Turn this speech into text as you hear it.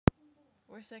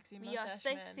We're sexy We are mustache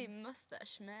sexy men.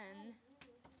 mustache men.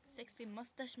 Sexy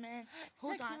mustache man.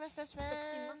 Sexy mustache man.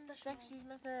 Sexy mustache man. Sexy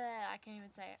mustache. I can't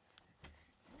even say it.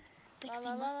 Sexy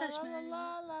mustache man.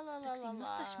 Sexy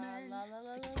mustache man.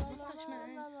 Sexy mustache man.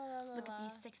 Look at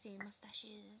these sexy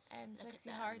mustaches. And Look sexy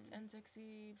at hearts them. and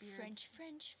sexy beards. French.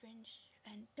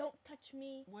 And don't touch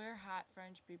me. We're hot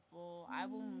French people. I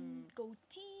will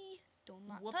Goatee. Do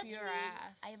not whoop touch your me.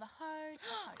 ass. I have a heart.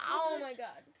 Oh my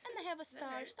god. And I have a star.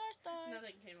 hurt. Star.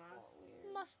 Nothing came off.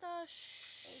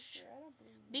 Mustache. I don't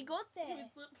believe you. Bigote.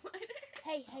 It's lip liner.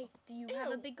 Hey. Do you have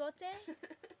a bigote?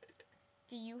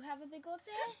 Do you have a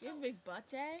bigote? You have a big butt,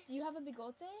 eh? Do you have a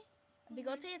bigote? A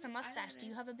bigote is a mustache. Do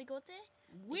you have a bigote?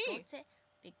 We.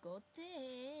 Bigote.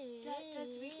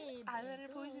 Does we get eyeliner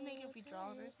poisoning if we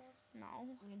draw of ourselves? No.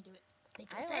 I'm gonna do it.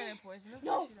 Eyeliner poison. Of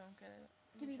No. course you don't get it.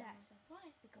 Give me that. Why?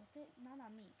 Bigote? Not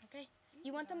on me. Okay.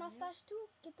 You want the mustache too?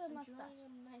 Get the mustache.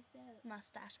 Myself.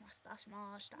 Mustache. Mustache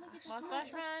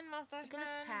Mustache. man. Mustache Look at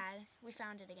this man. pad. We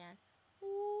found it again.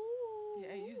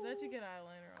 Yeah, use that to get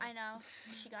eyeliner on. I know.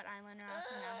 She got eyeliner off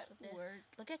her mouth with this. Work.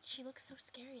 Look at, she looks so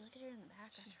scary. Look at her in the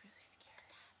background. She's really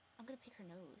scared. I'm gonna pick her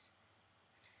nose.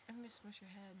 I'm gonna smush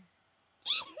your head.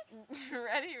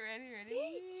 ready?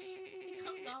 It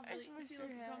comes off I really, smushed see, your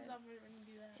look, it comes head. off when you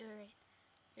do that. Alright.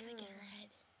 Gotta get her head.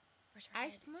 Where's her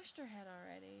I head? smushed her head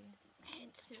already.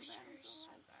 Head smushers.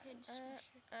 Head Uh,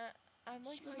 smusher. I'm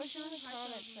like Smush. smushing the Smush.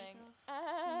 comment thing.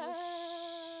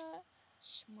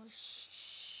 Smush.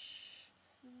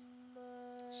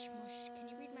 Smush. Smush. Can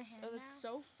you read my hand Oh, that's now?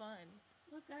 so fun.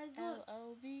 Look, guys, look.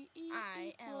 LOVE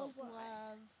I-L-Y. equals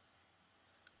love.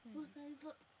 Look, guys,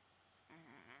 look.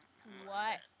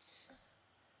 What?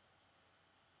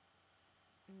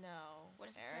 No. What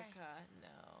does it say? Erica,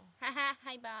 no. Haha,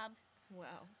 hi Bob.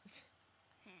 Wow.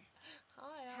 Hmm.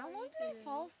 Hi, how long did I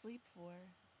fall asleep for?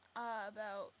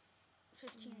 About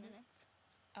 15 minutes.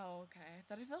 Oh, okay. I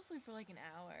thought I fell asleep for like an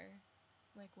hour.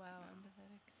 Like, wow, I'm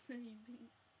pathetic.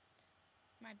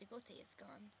 My bigote is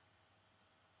gone.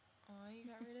 Oh, you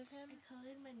got rid of I him?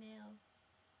 colored my nail.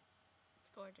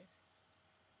 It's gorgeous.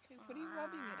 What are you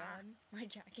rubbing it on? My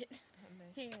jacket. Oh,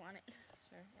 nice. Here, you want it?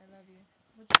 Sure, I love you.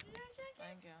 What's in your jacket?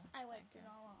 Thank you. I wiped Thank it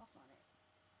you. all off on it.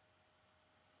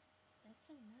 That's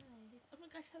so nice. Oh my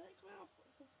gosh, how did it come out so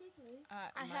quickly?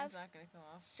 I Mine's have- not gonna come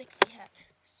off. Sexy hat.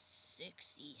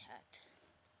 Sexy hat.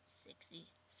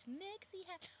 Sexy. Smexy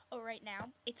hat. Oh, right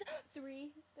now, it's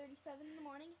 3:37 in the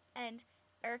morning, and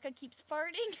Erica keeps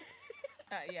farting.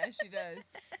 Yeah, she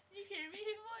does. Did you hear me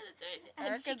before? And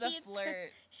Erica's a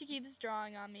flirt. She keeps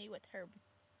drawing on me with her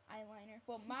eyeliner.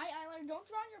 Well, my eyeliner. Don't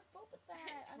draw on your foot with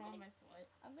that. Draw on my foot.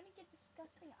 I'm gonna get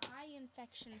disgusting eye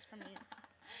infections from you.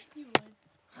 You would.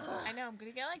 I know, I'm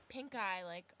gonna get like pink eye,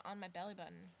 like on my belly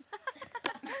button.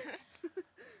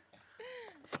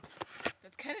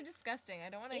 That's kind of disgusting. I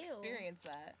don't want to Ew. experience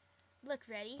that. Look,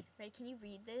 ready? Ready? Can you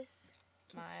read this?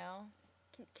 Smile.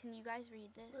 Can you guys read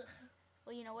this?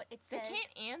 Well, you know what it They says.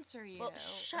 can't answer you. Well,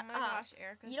 shut oh my up. gosh,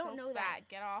 Erica's You don't so know fat. that.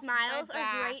 Get off Smiles my are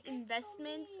back. great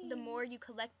investments. The more you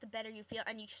collect, the better you feel.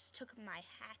 And you just took my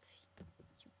hat.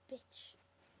 You bitch.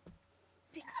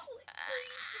 Bitch.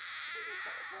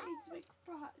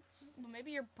 Well,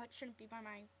 maybe your butt shouldn't be by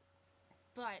my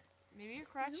butt. Maybe your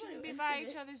crotch You shouldn't wanna be by listen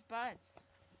each to it? other's butts.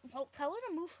 Well, tell her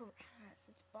to move her ass.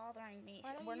 It's bothering me.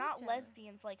 Why don't We're you not tell her?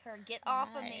 lesbians like her. Get off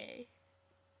of me.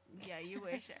 Yeah, you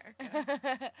wish,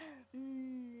 Erica. No.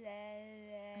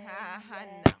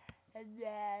 Don't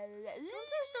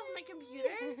throw stuff on my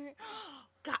computer.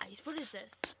 Guys, what is this?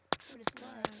 What is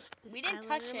This We didn't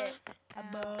touch eyeliner it.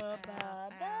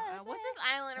 What's this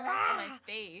eyeliner mark on my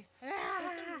face?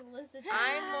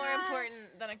 I'm more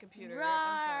important than a computer.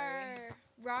 I'm sorry.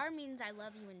 Rar means I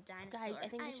love you in dinosaur. Guys, I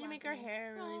think we should make our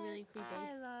hair really, really creepy.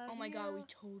 I love Oh my god, we you.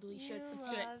 totally You should.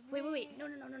 love Do it. Wait. me.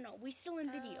 No. We still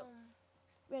in video.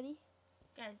 Ready?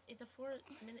 Guys, it's a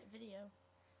 4-minute video.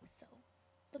 So,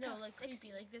 look No, how like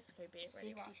sexy. creepy, like this creepy.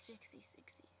 Ready, watch. Sexy.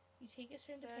 You take a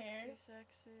strand of hair.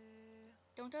 Sexy.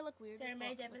 Don't I look weird Sarah,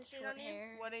 may I with demonstrate short on you?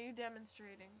 hair? What are you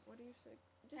demonstrating? What are you saying?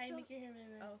 How to make your hair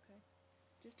really Oh, okay.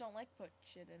 Just don't like put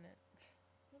shit in it.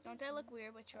 Don't I look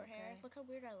weird with short hair? Okay. Look how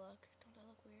weird I look. Don't I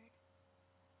look weird?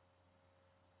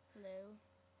 Hello.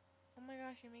 Oh my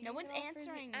gosh, you're making No me one's all frizzy.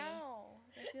 answering me. Ow,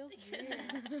 that feels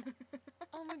weird.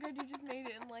 Oh my god, you just made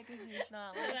it in like a huge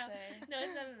knot, let me No. say. No,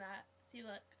 it's none of that. See,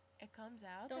 look. It comes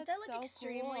out. Don't That's I look so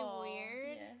extremely cool.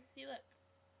 weird? Yeah. See, look.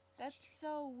 That's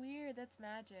so weird. That's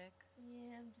magic.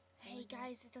 Yeah, I'm just. Hey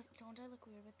guys, don't I look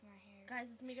weird with my hair? Guys,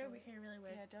 let's make our Sure. hair really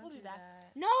weird. Yeah, don't we'll do be back.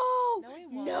 that. No! No, we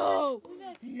won't. No! We'll be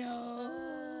back.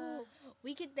 No!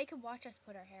 They could watch us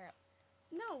put our hair up.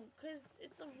 No, because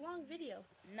it's a long video.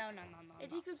 No.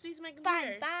 It takes up space on my computer.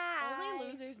 Fine, bye. Only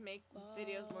losers make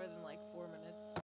videos more than like 4 minutes.